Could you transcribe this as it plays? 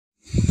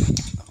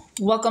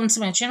Welcome to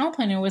my channel,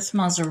 Planning with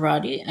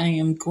Maserati. I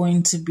am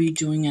going to be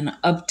doing an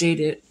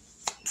updated,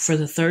 for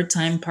the third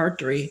time, part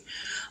 3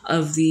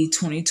 of the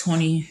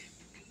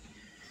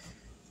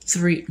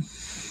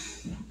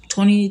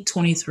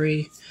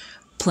 2023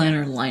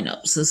 planner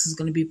lineup. So this is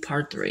going to be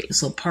part 3.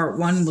 So part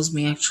 1 was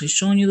me actually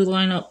showing you the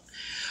lineup.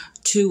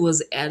 2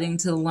 was adding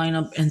to the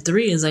lineup. And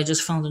 3 is I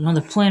just found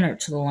another planner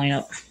to the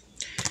lineup.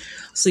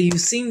 So you've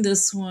seen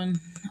this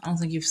one. I don't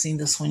think you've seen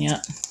this one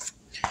yet.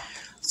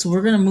 So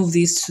we're going to move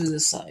these to the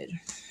side.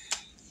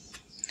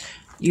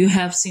 You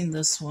have seen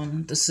this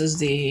one. This is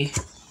the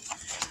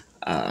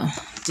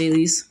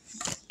dailies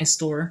I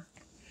store.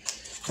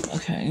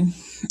 Okay.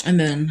 And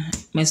then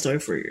my story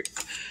for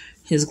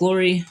His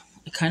Glory.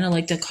 I kind of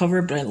like that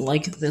cover, but I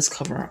like this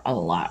cover a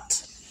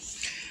lot.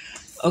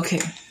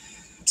 Okay.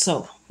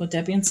 So with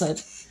that being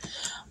said,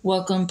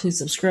 welcome. Please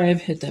subscribe.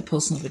 Hit that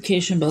post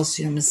notification bell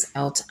so you don't miss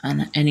out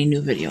on any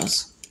new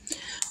videos.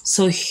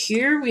 So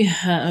here we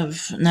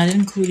have, not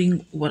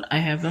including what I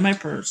have in my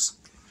purse,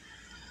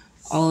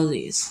 all of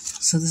these.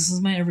 So this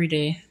is my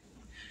everyday.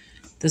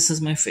 This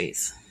is my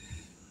faith.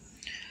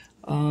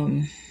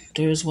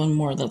 There's one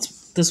more.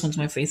 This one's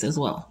my faith as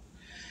well.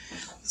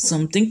 So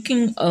I'm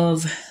thinking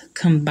of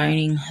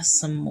combining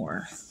some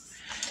more.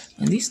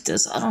 And these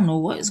discs, I don't know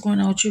what is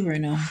going on with you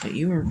right now, but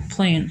you are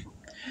playing.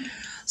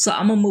 So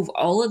I'm going to move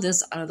all of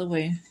this out of the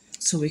way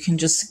so we can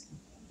just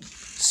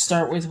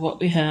start with what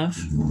we have.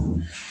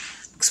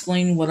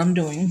 Explain what I'm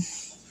doing.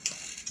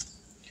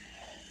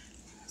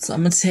 So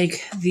I'm going to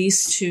take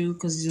these two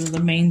because these are the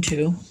main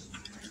two.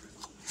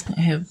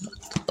 I have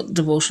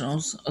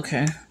devotionals.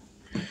 Okay.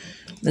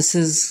 This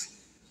is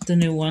the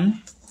new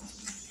one.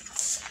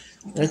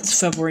 That's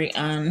February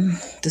on.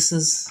 This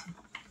is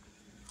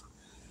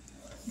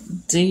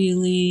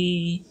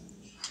daily.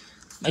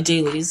 My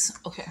dailies.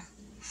 Okay.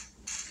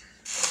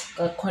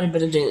 Got quite a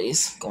bit of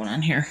dailies going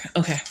on here.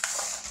 Okay.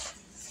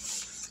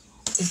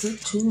 Is there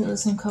 2 of the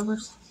same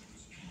covers?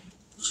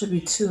 Should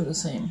be 2 of the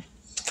same.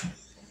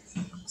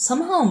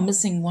 Somehow I'm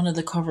missing one of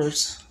the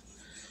covers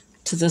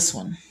to this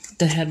one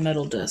that had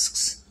metal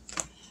discs.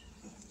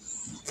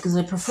 Because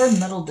I prefer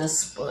metal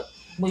discs, but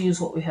we'll use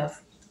what we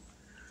have.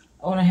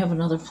 Oh, and I have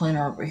another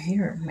planner over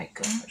here. My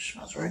gosh,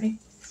 I was ready.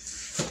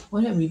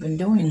 What have we been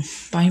doing?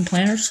 Buying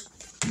planners?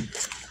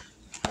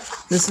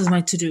 This is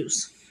my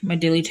to-dos, my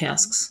daily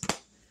tasks.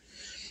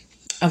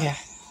 Okay,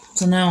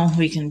 so now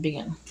we can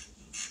begin.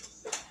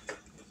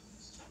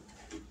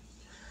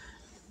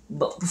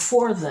 But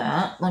before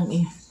that, I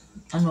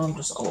know I'm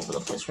just all over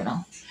the place right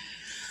now.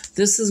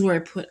 This is where I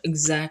put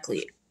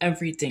exactly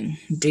everything,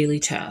 daily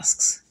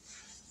tasks,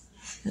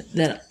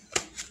 that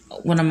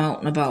when I'm out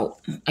and about,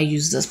 I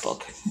use this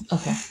book.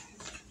 Okay.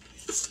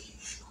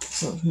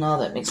 So now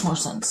that makes more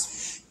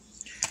sense.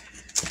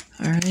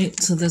 Alright,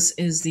 so this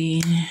is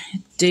the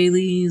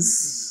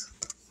dailies.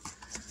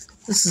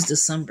 This is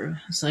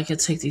December, so I could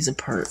take these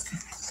apart.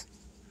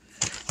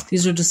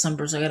 These are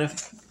December's. I gotta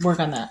work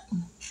on that.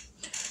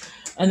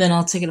 And then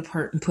I'll take it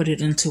apart and put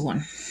it into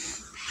one.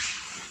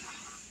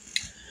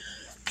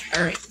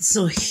 Alright,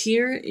 so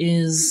here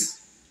is,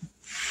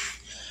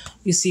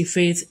 you see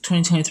Faith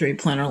 2023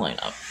 planner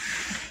lineup.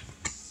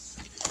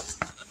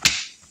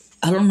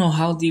 I don't know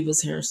how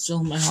Diva's hair is still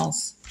in my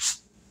house.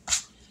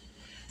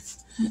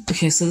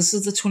 Okay, so this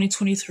is the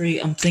 2023.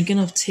 I'm thinking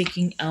of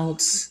taking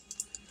out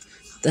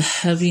the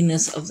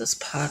heaviness of this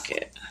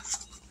pocket.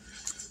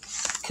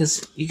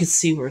 Because you can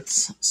see where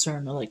it's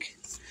starting to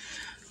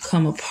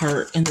come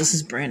apart, and this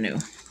is brand new.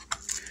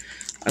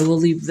 I will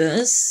leave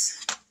this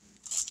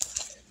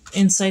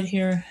inside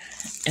here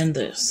and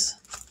this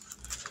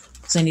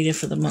because I need it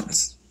for the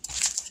months.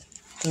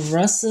 The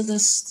rest of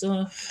this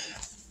stuff,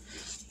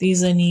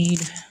 these I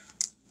need.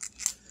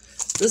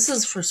 This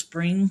is for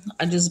spring.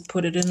 I just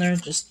put it in there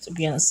just to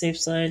be on the safe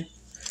side.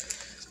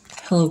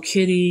 Hello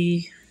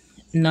Kitty,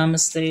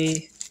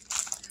 Namaste.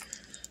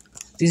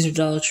 These are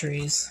Dollar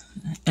Trees,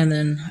 and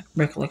then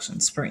Recollection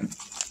Spring.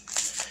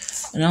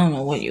 And I don't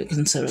know what you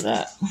consider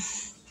that.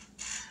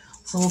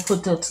 So we'll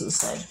put that to the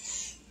side.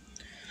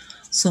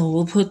 So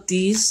we'll put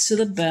these to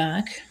the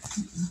back.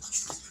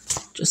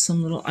 Just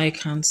some little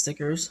icon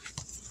stickers.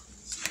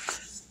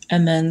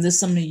 And then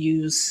this I'm going to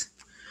use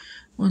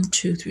 1,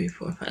 2, 3,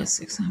 4, 5,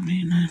 6, 7,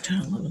 8, 9,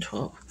 10, 11,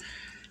 12.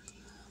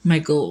 My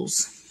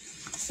goals.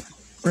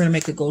 We're going to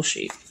make a goal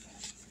sheet.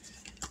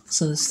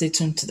 So stay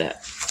tuned to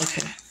that.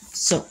 Okay.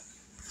 So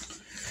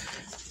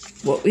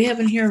what we have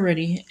in here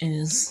already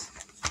is...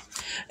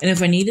 And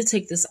if I need to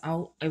take this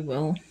out, I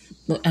will.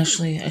 Well,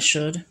 actually, I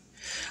should.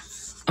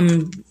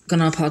 I'm going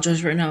to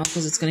apologize right now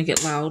because it's going to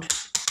get loud.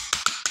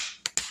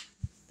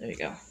 There you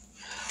go.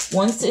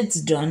 Once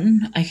it's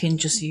done, I can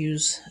just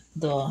use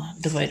the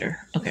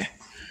divider. Okay.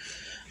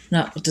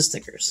 Not with the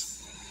stickers.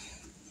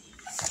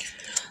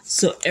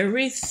 So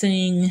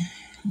everything,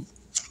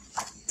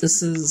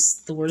 this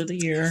is the word of the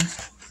year.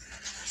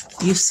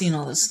 You've seen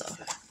all this stuff.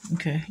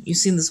 Okay. You've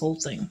seen this whole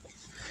thing.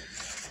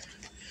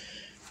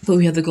 But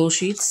we have the goal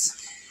sheets.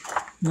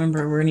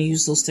 Remember, we're going to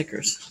use those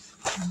stickers.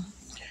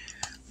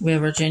 We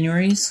have our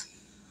Januaries.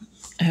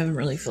 I haven't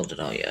really filled it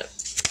out yet.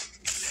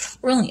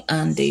 We're only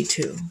on day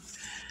 2.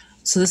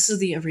 So this is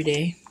the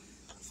everyday.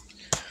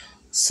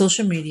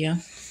 Social media.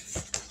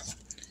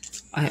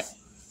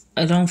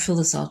 I don't fill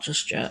this out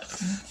just yet.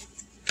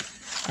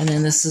 And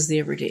then this is the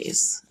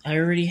everydays. I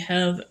already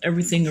have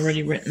everything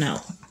already written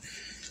out.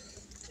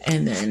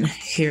 And then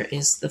here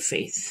is the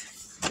faith.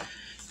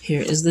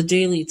 Here is the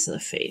daily to the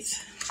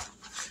faith.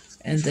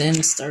 And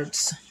then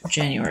starts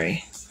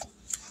January.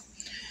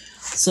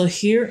 So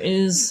here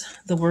is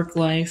the work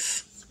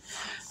life,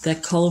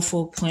 that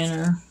colorful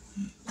planner,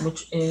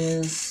 which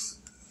is,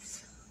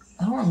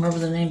 I don't remember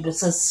the name, but it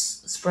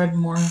says spread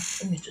more.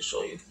 Let me just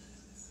show you.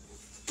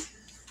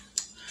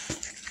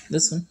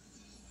 This one.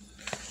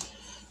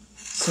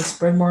 So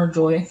spread more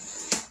joy.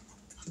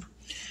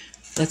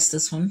 That's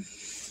this one.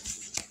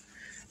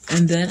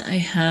 And then I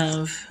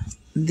have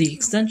the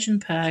extension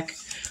pack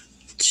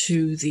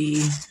to the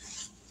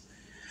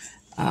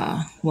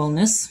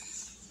wellness.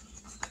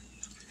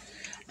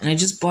 And I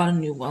just bought a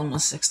new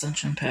wellness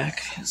extension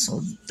pack,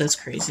 so that's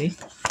crazy.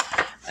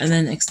 And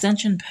then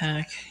extension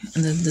pack,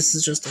 and then this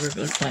is just a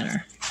regular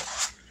planner.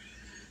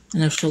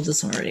 And I've showed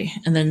this one already.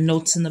 And then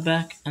notes in the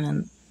back, and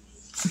then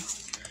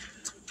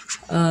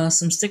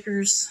some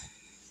stickers,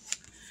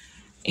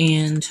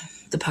 and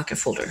the pocket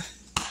folder.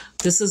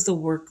 This is the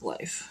work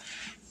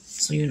life,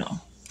 so you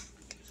know.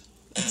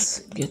 Let's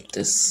get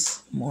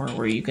this more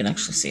where you can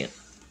actually see it.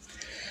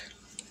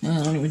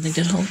 I don't even think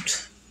it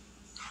helped.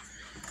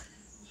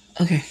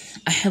 Okay,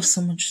 I have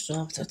so much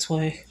stuff, that's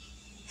why.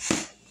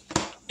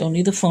 Don't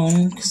need the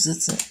phone, because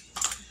it's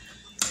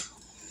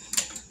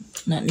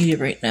not needed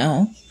right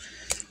now.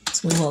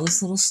 Let's move all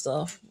this little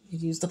stuff. You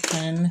can use the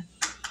pen.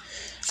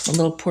 A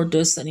little poor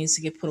disc that needs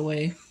to get put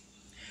away.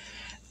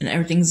 And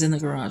everything's in the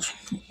garage.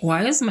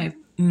 Why is my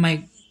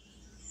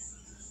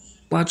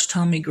watch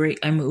telling me great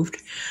I moved?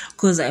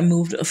 Because I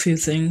moved a few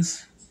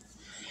things.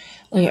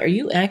 Like, are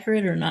you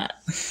accurate or not?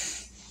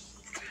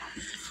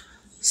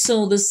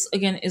 So this,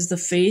 again, is the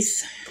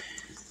faith.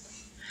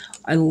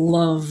 I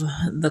love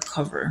the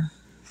cover.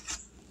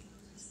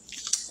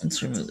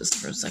 Let's remove this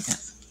for a second.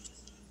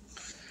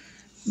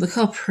 Look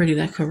how pretty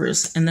that cover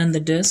is. And then the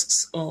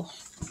discs. Oh.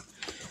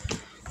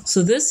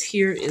 So this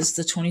here is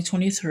the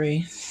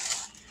 2023.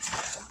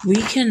 We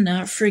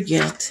cannot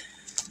forget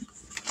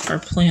our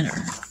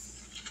planner.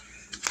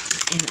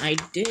 And I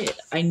did.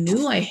 I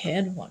knew I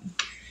had one.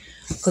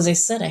 Because I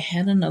said I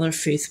had another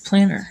faith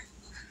planner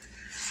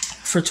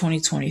for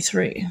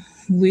 2023.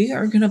 We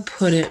are going to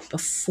put it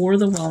before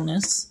the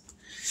wellness.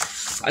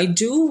 I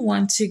do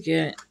want to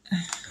get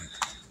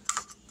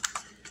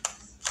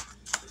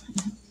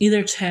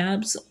either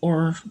tabs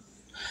or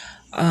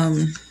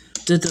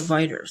the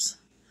dividers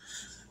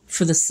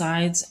for the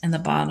sides and the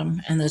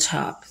bottom and the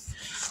top,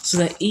 so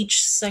that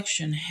each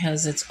section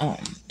has its own.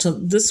 So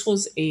this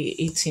was a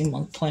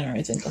 18-month planner,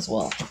 I think, as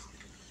well.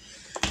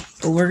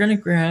 But we're going to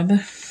grab...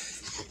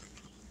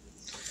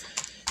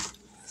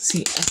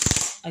 See,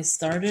 I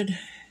started,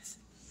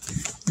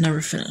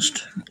 never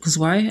finished. Because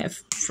why? I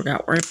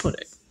forgot where I put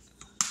it.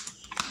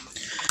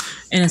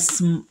 And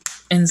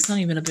it's not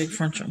even a big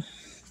front room.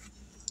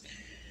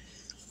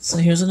 So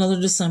here's another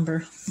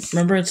December.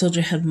 Remember I told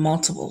you I had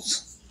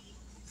multiples.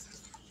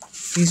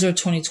 These are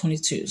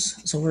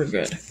 2022s, so we're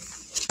good.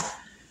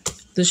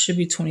 This should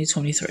be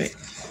 2023.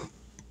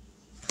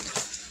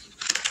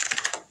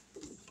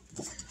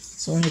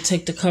 So I'm going to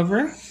take the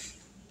cover,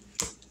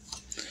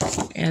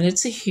 add it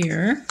to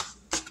here.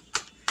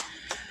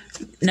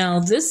 Now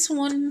this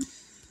one,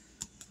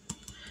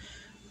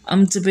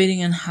 I'm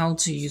debating on how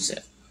to use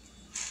it.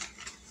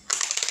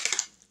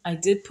 I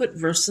did put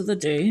verse of the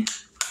day,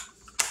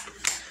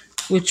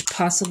 which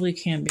possibly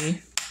can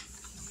be.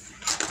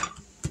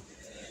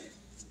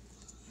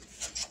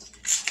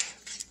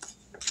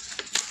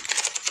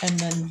 And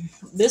then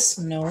this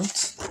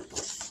note,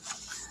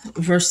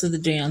 verse of the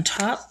day on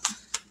top.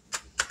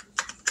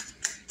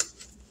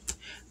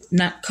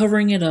 Not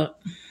covering it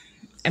up.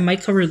 I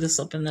might cover this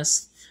up in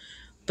this,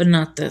 but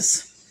not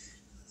this.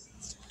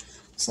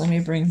 So let me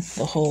bring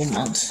the whole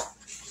month.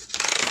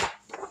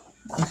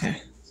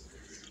 Okay.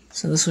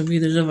 So this would be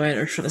the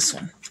divider for this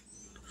one.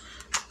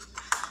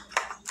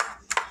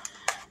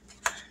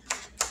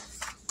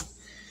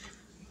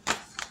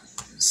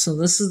 So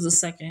this is the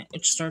second,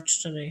 which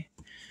starts today.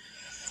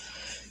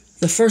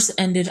 The first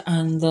ended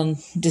on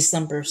the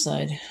December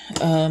side.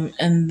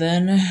 And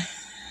then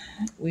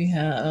we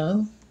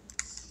have...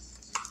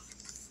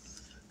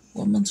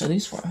 What months are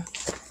these for?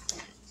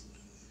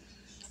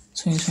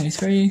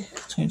 2023,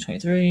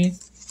 2023,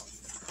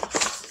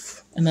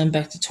 and then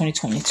back to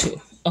 2022.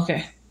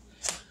 Okay.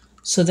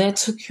 So that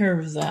took care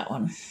of that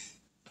one.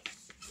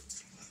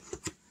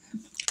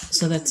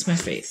 So that's my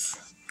faith.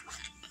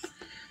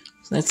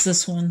 So that's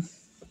this one.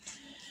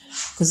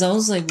 Because I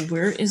was like,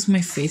 where is my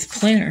faith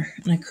planner?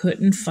 And I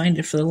couldn't find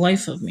it for the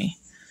life of me.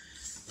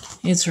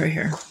 It's right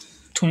here.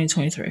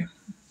 2023.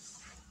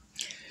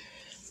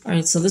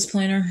 Alright, so this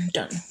planner,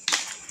 done.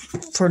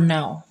 For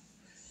now.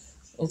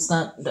 It's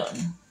not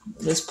done.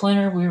 This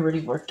planner we already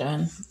worked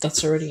on.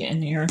 That's already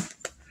in here.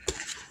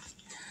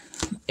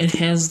 it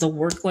has the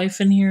work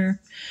life in here.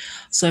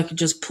 So I could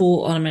just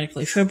pull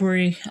automatically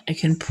February. I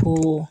can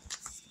pull,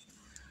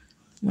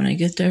 when I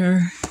get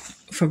there,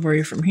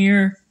 February from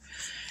here.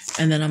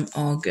 And then I'm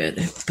all good.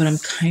 But I'm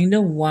kind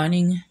of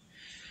wanting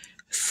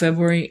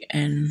February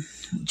and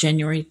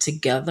January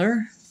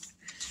together.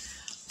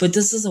 But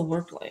this is a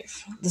work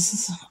life.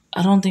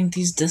 I don't think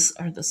these discs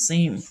are the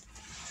same.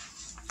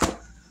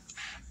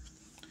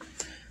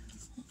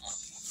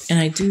 And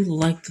I do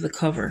like the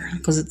cover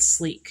because it's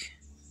sleek.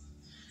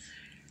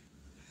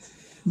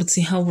 But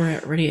see how we're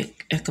already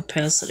at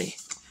capacity.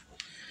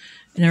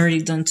 And I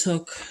already done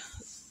took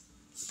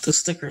the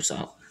stickers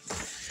out.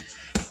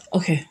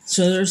 Okay,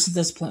 so there's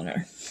this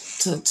planner.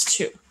 So it's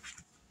 2.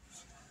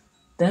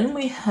 Then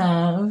we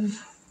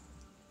have...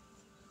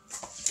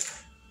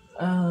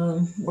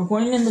 we're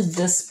going in the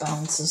disc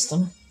bound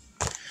system.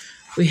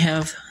 We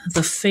have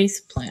the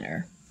Faith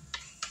Planner.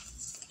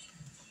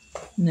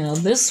 Now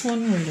this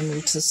one, we're going to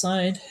move to the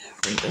side,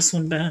 bring this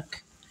one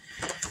back,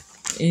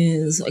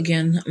 is,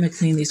 again, I'm going to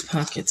clean these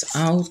pockets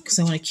out because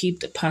I want to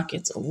keep the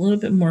pockets a little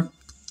bit more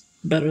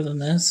better than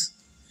this.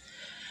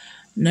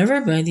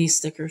 Never buy these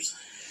stickers.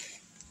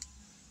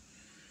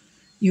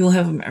 You will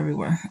have them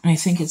everywhere. And I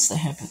think it's the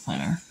Happy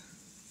Planner.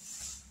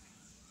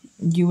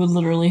 You would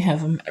literally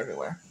have them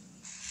everywhere.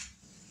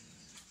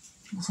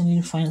 So I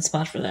need to find a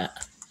spot for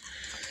that.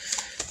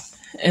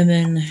 And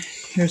then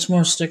here's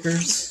more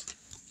stickers.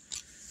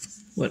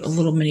 With a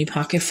little mini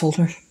pocket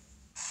folder.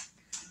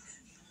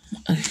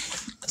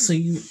 So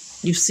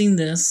you've seen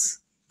this.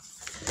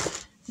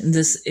 And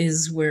this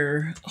is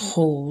where it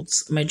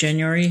holds my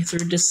January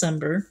through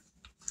December.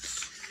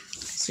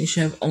 So you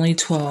should have only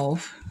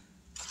 12.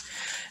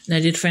 And I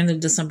did find the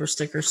December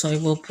sticker, so I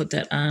will put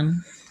that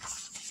on.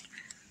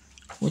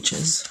 Which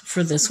is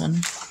for this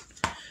one.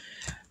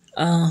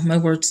 My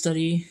word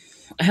study.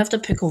 I have to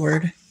pick a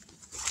word.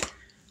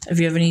 If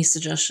you have any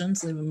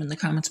suggestions, leave them in the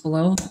comments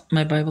below.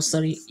 My Bible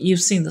study, you've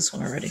seen this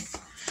one already.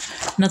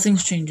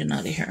 Nothing's changing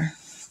out of here.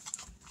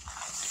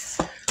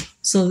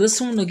 So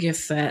this one will get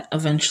fat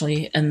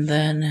eventually, and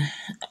then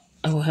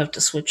I will have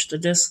to switch the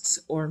discs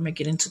or make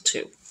it into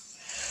 2.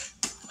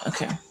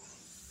 Okay.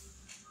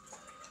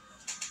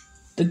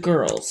 The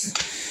girls.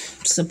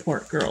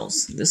 Support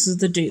girls. This is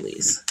the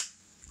dailies.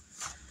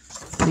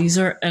 These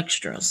are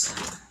extras.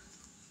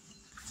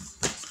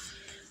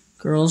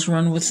 Girls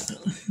run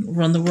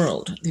the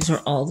world. These are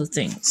all the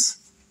things.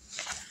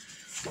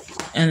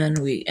 And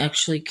then we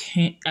actually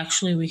can. I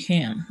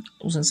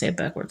was going to say it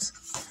backwards.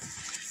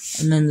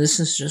 And then this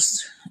is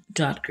just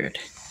dot grid.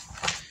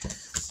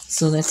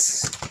 So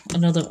that's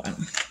another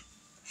one.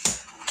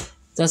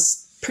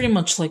 That's pretty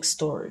much like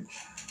storage.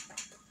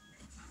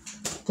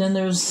 Then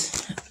there's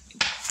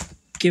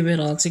Give It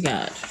All to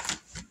God.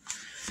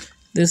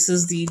 This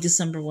is the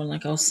December one,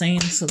 like I was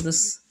saying. So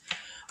this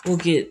will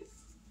get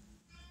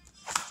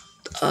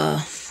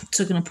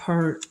taken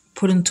apart,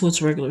 put into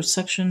its regular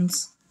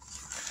sections.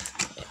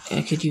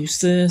 I could use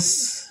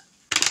this.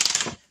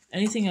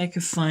 Anything I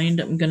could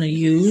find, I'm going to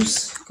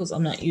use, because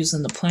I'm not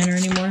using the planner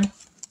anymore.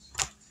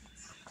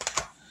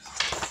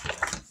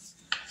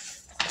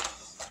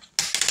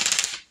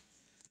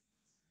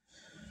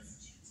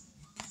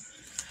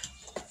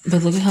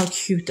 But look at how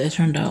cute that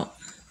turned out.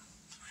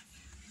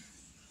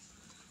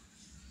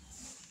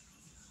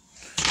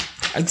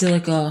 I did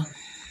like a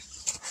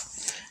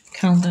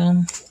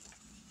countdown.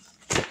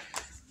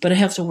 But I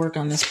have to work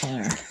on this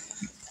planner.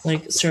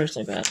 Like,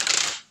 seriously bad.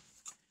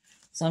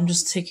 So I'm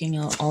just taking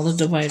out all the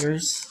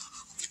dividers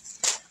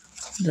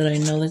that I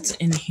know that's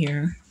in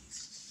here.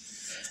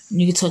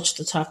 And you can touch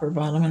the top or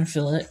bottom and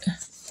fill it.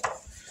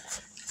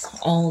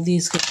 All of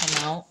these could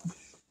come out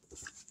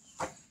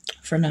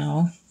for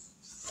now.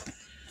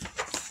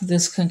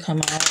 This can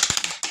come out.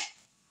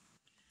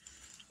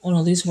 Oh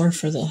no, these were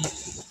for the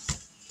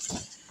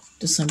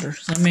December.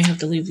 So I may have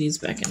to leave these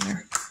back in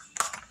there.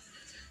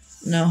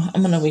 No,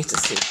 I'm going to wait to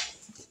see.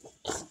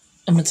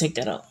 I'm going to take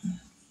that out.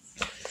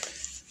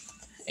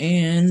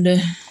 And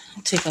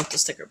take out the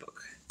sticker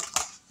book.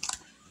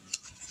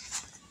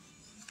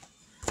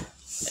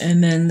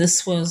 And then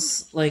this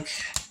was like,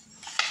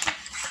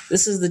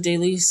 this is the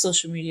daily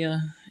social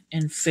media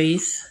and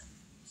faith.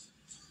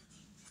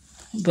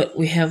 But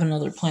we have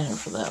another planner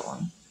for that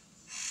one.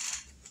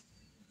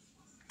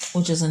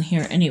 Which is in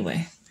here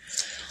anyway.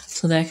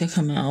 So that could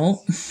come out.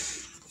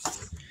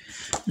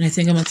 And I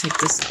think I'm going to take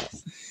this out.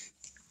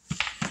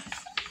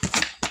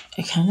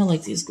 I kind of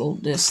like these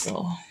gold discs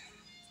though.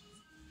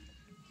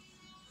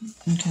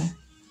 Okay.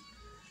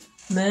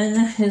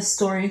 Then his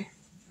story.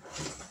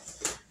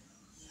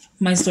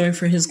 My story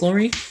for his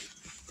glory.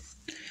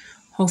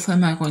 Hopefully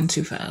I'm not going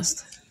too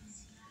fast.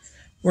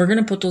 We're going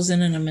to put those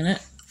in a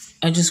minute.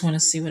 I just want to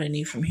see what I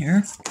need from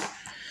here.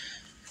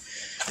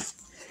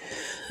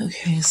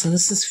 Okay, so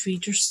this is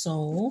Feed Your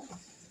Soul.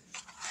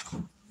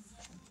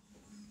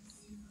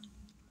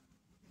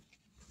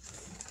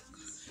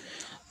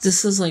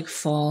 This is like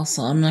fall,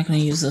 so I'm not going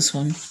to use this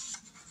one.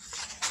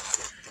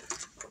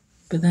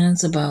 But then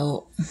it's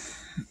about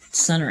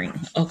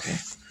centering. Okay.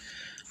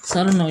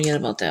 So I don't know yet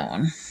about that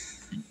one.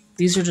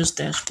 These are just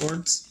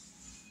dashboards.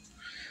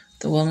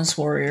 The Wellness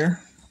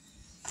Warrior.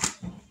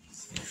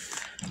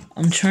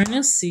 I'm trying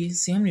to see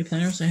how many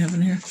planners I have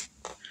in here.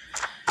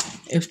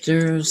 If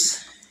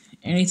there's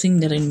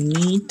anything that I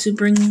need to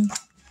bring.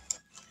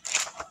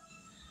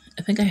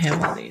 I think I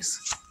have all these.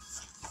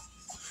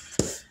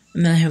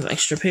 And then I have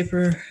extra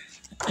paper,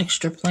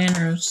 extra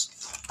planners.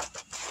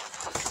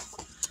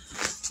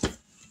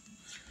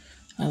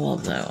 I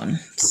love that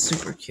one. It's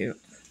super cute.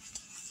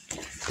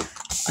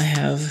 I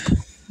have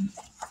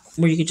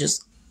where you could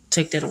just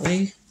take that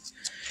away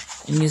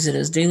and use it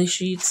as daily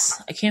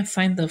sheets. I can't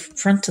find the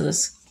front to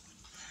this.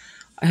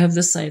 I have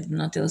this side,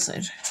 not the other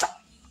side.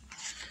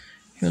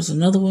 Here's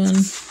another one.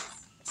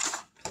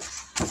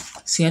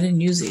 See, I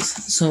didn't use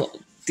these. So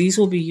these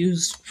will be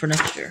used for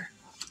next year.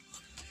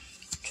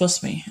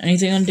 Trust me.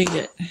 Anything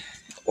undated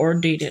or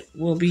dated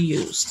will be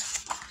used.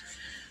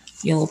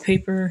 Yellow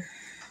paper.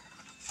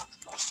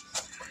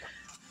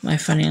 My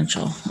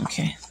financial.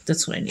 Okay,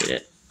 that's what I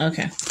needed.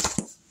 Okay.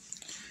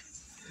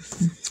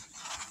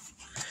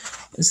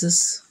 Is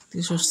this...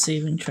 These are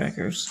saving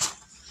trackers.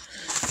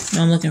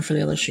 No, I'm looking for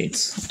the other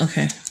sheets.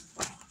 Okay.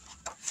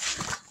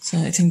 So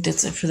I think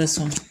that's it for this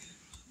one.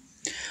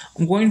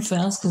 I'm going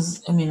fast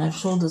because, I mean, I've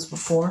showed this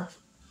before.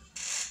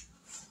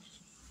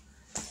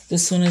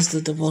 This one is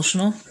the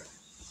devotional.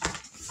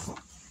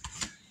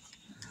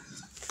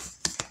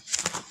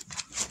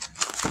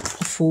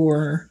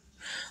 For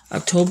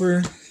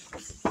October.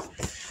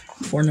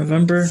 For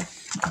November.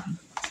 I'm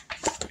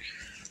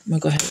going to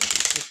go ahead and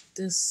take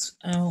this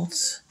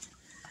out.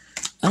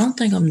 I don't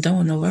think I'm done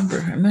with November,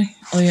 am I?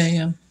 Oh, yeah, I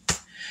am.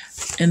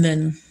 And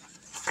then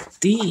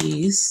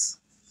these.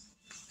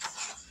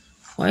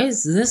 Why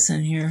is this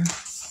in here?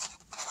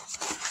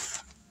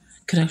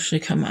 Could actually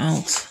come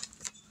out.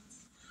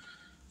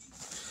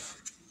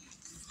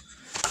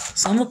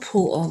 So I'm going to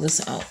pull all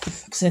this out.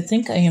 Because I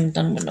think I am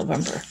done with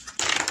November.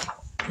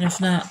 And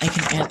if not, I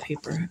can add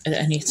paper at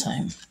any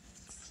time.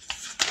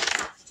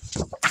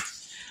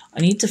 I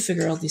need to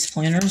figure out these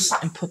planners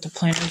and put the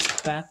planners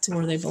back to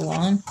where they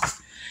belong.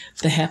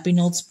 The happy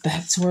notes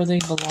back to where they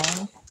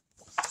belong.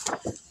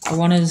 I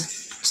want to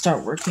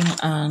start working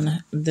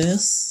on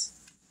this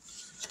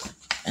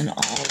and all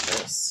of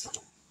this.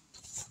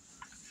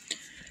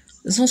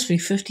 This must be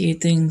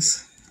 58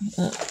 things.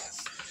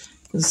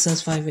 Because it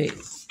says 58.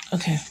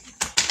 Okay.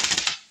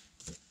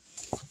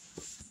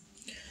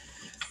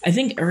 I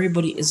think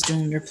everybody is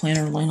doing their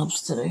planner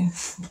lineups today.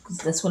 Because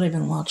that's what I've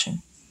been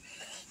watching.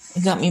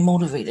 It got me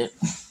motivated.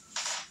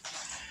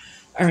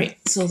 Alright,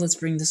 so let's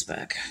bring this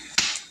back.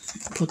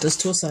 Put this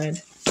to a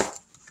side.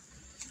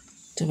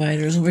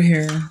 Dividers over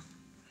here.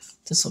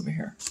 This over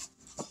here.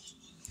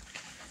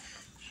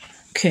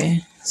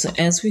 Okay, so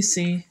as we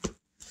see,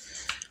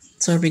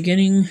 it's our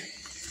beginning.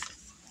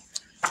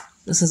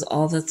 This is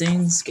all the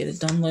things. Get it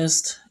done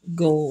list.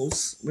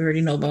 Goals. We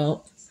already know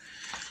about.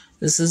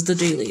 This is the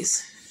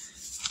dailies.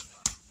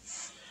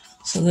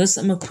 So this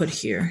I'm going to put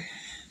here.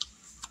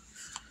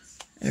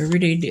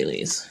 Everyday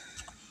dailies.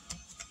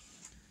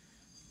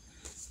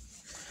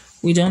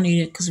 We don't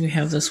need it because we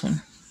have this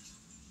one.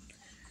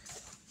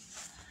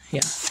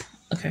 Yeah.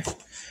 Okay.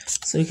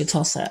 So we can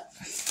toss that.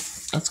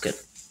 That's good.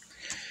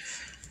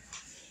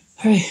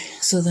 Alright.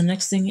 So the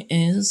next thing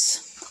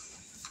is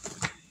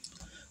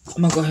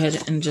I'm going to go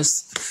ahead and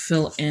just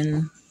fill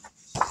in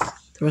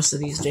the rest of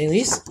these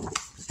dailies.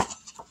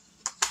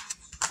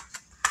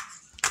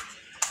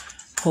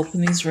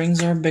 Hoping these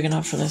rings are big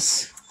enough for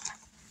this.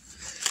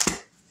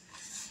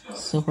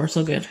 So far,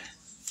 so good.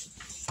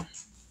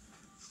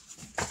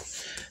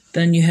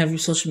 Then you have your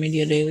social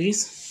media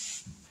dailies.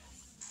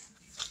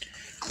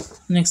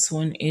 Next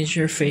one is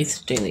your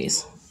faith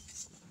dailies.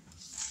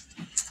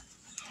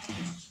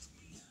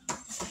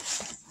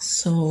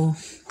 So,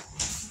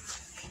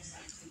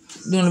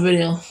 doing a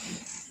video.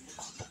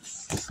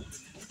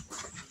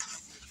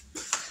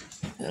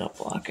 That'll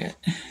block it.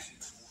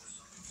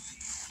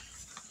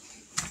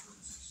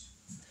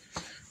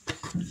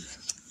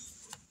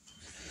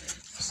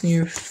 So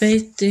your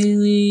faith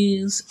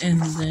dailies,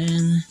 and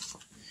then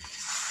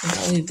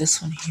I'll leave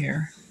this one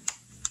here.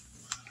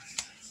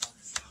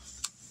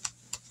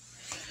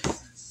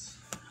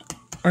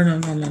 Or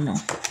no.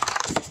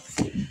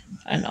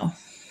 I know.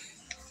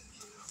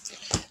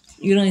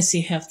 You can only see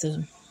half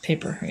the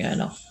paper. Yeah, I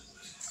know.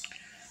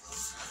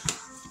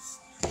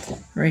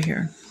 Right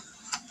here.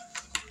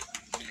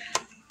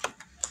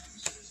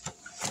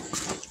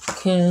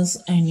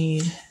 Because I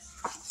need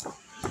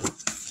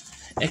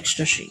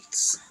extra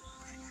sheets.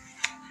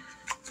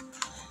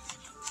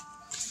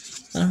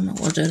 I don't know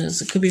what that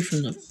is. It could be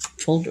from the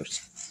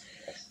folders.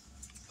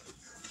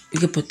 You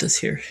could put this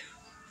here.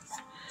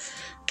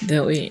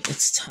 That way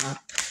it's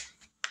top.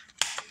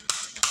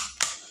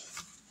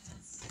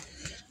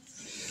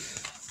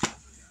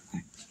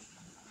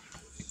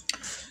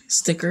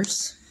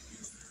 Stickers.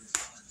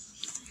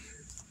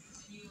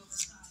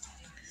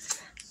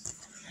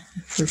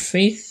 For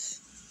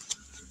faith.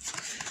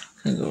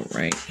 I'm gonna go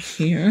right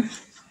here.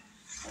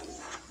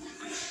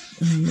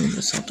 Let me move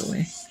this out the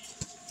way.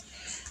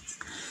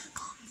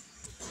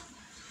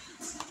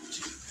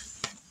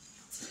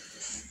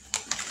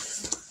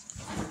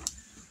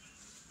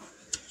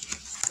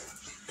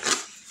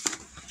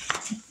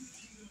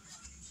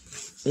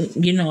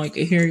 You know I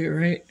can hear you,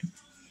 right?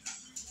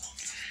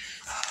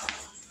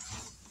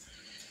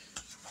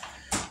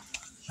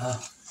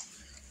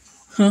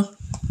 Huh?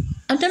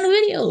 I've done a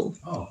video.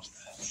 Oh.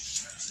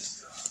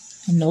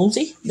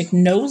 Nosy?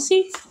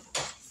 McNosy?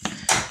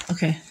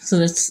 Okay, so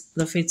that's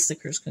the fate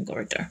stickers can go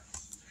right there.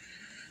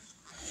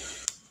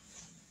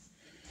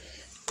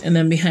 And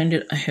then behind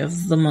it, I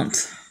have the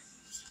month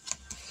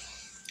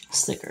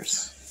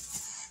stickers.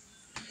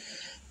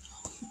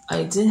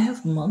 I did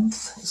have month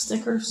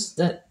stickers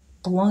that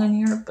belong in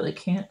here, but I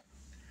can't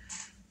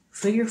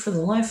figure for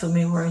the life of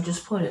me where I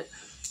just put it.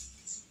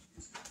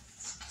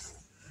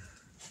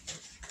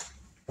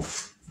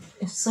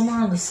 It's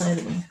somewhere on the side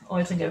of me. Oh,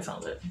 I think I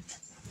found it.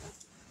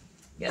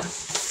 Yeah,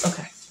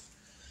 okay.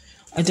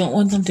 I don't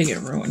want them to get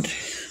ruined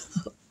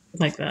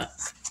like that.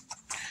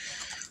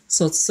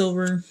 So it's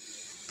silver,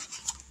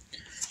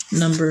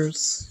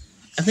 numbers.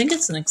 I think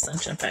it's an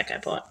extension pack I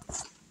bought.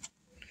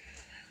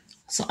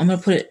 So I'm going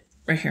to put it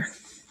right here.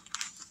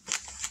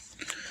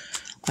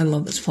 I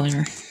love this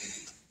planner.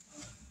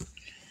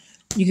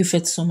 You can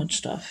fit so much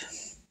stuff.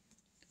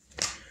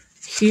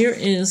 Here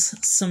is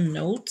some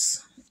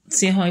notes.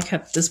 See how I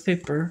kept this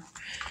paper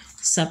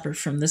separate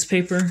from this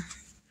paper?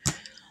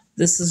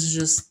 This is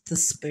just the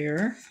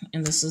spare,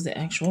 and this is the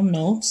actual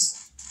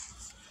notes.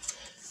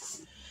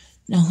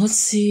 Now let's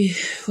see,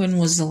 when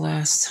was the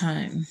last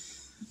time?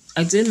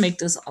 I did make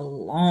this a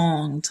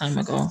long time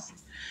ago.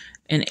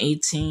 In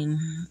 18,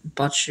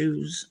 bought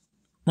shoes.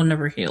 Well,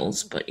 never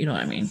heels, but you know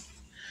what I mean.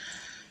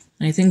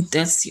 And I think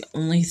that's the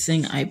only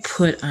thing I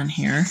put on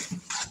here.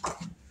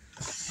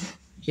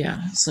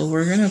 Yeah, so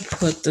we're going to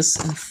put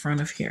this in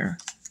front of here.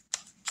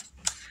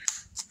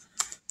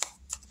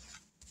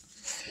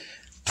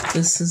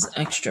 This is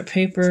extra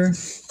paper.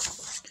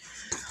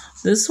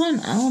 This one,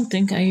 I don't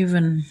think I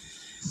even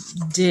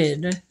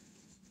did.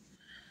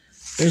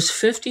 There's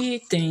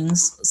 58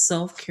 things,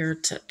 self-care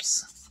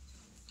tips.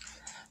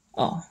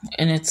 Oh,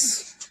 and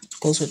it's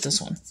goes with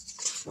this one.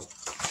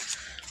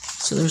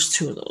 So there's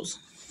 2 of those.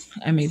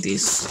 I made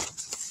these.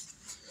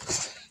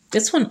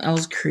 This one, I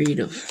was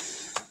creative.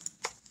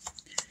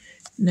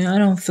 Now I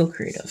don't feel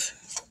creative.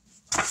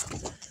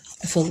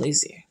 I feel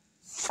lazy.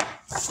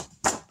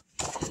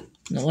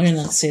 No, let me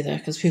not say that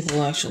because people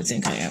will actually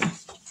think I am.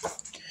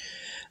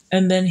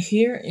 And then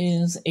here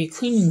is a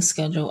cleaning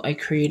schedule I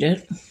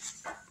created.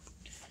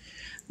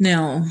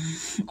 Now,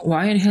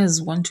 why it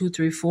has 1, 2,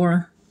 3,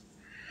 4?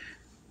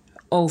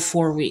 Oh,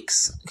 4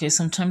 weeks. Okay,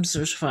 sometimes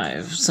there's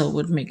 5, so it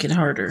would make it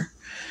harder.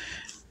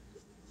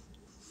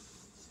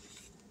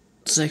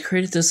 So I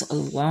created this a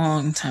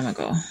long time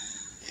ago.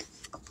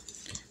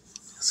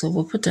 So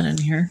we'll put that in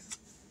here.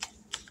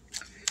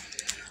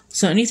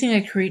 So anything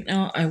I create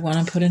now, I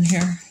want to put in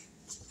here.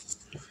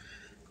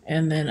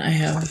 And then I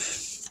have,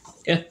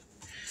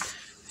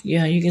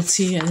 yeah, you can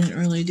see I didn't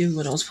really do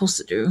what I was supposed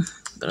to do,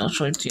 but I'll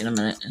show it to you in a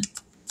minute.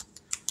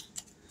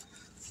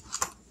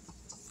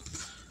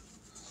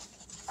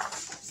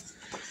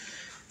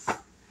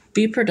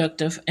 Be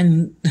productive,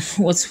 and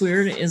what's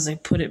weird is I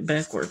put it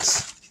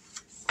backwards.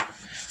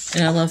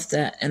 And I left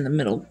that in the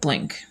middle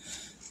blank.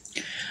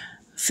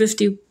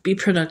 50, be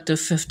productive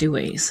 50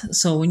 ways.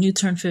 So when you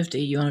turn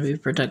 50, you want to be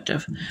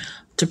productive.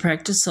 To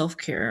practice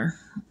self-care,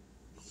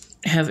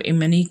 have a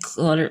mini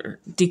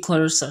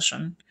declutter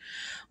session.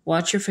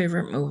 Watch your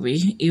favorite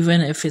movie,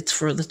 even if it's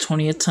for the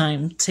 20th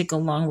time. Take a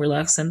long,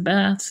 relaxing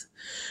bath.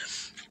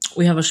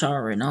 We have a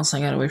shower right now, so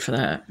I gotta wait for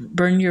that.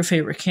 Burn your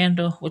favorite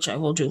candle, which I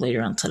will do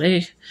later on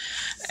today.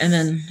 And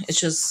then it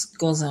just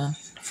goes on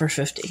for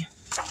 50.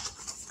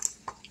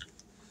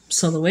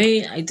 So the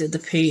way I did the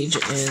page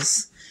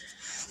is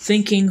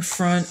thinking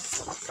front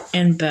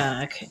and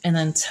back, and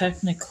then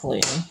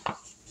technically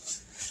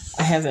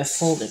I have it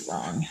folded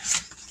wrong.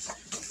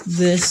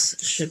 This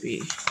should be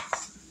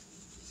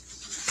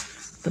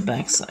the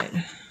back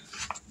side.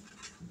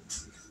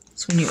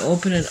 So when you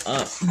open it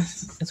up,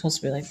 it's supposed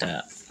to be like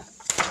that.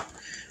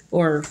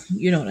 Or,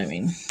 you know what I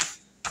mean.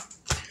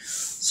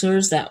 So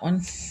there's that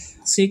one.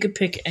 So you could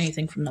pick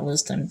anything from the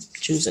list and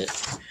choose it.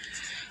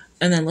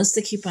 And then list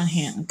to keep on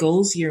hand.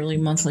 Goals, yearly,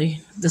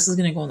 monthly. This is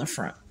going to go in the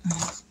front.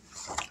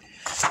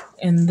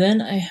 And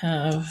then I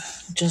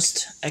have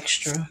just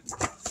extra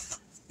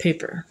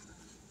paper.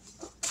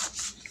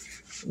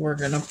 We're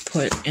going to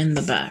put in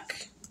the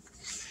back.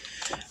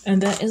 And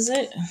that is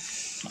it.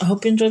 I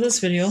hope you enjoyed this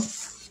video.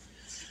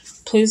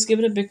 Please give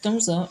it a big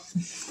thumbs up.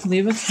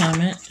 Leave a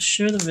comment.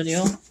 Share the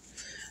video.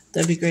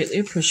 That'd be greatly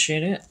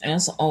appreciated.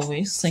 As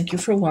always, thank you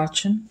for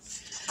watching.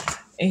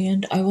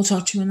 And I will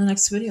talk to you in the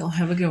next video.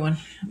 Have a good one.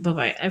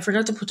 Bye-bye. I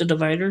forgot to put the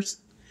dividers.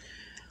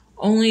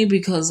 Only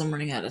because I'm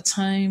running out of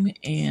time.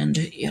 And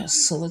yes,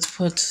 so let's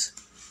put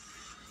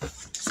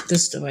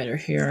this divider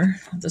here.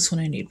 This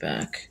one I need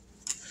back.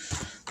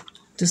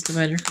 This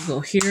divider can go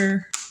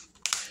here.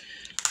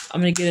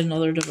 I'm going to get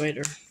another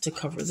divider to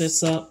cover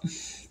this up.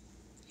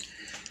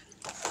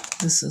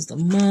 This is the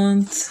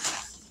month.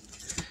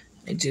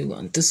 I do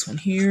want this one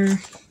here.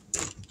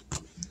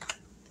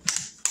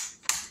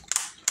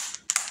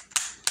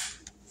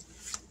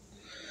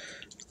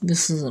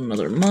 This is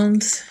another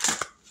month.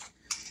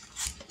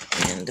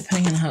 And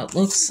depending on how it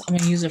looks, I'm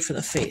going to use it for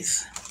the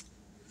faith.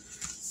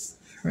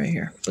 Right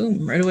here.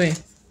 Boom, right away.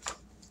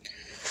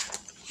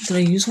 Did I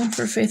use one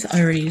for faith?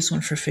 I already used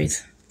one for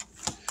faith.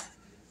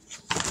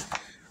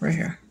 Right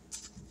here.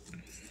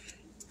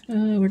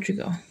 Where'd you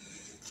go?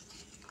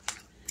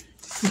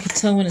 You can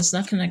tell when it's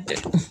not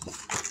connected.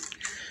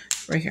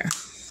 Right here.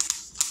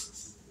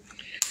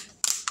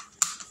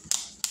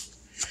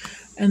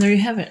 And there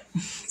you have it.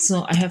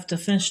 So I have to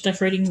finish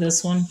decorating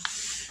this one.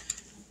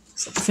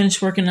 So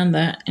finish working on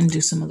that and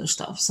do some other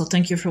stuff. So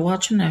thank you for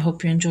watching. I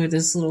hope you enjoyed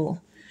this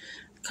little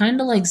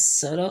kind of like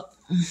setup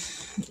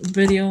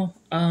video.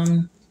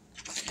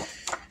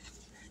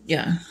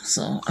 Yeah,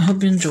 so I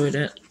hope you enjoyed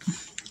it.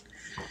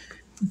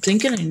 I'm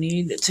thinking I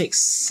need to take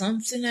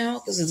something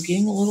out because it's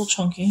getting a little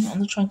chunky on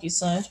the chunky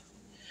side.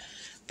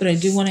 But I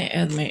do want to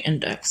add my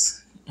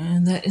index.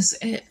 And that is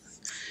it.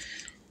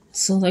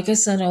 So like I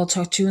said, I'll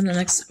talk to you in the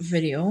next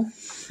video.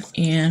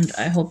 And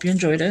I hope you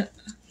enjoyed it.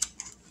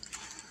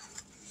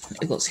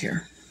 It goes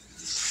here.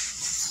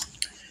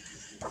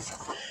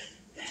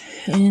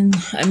 And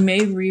I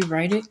may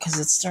rewrite it because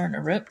it's starting to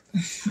rip.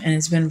 And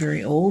it's been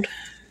very old.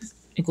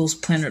 It goes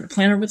planner to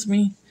planner with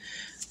me.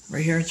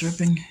 Right here it's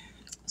ripping.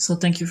 So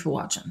thank you for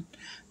watching.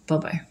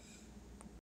 Bye-bye.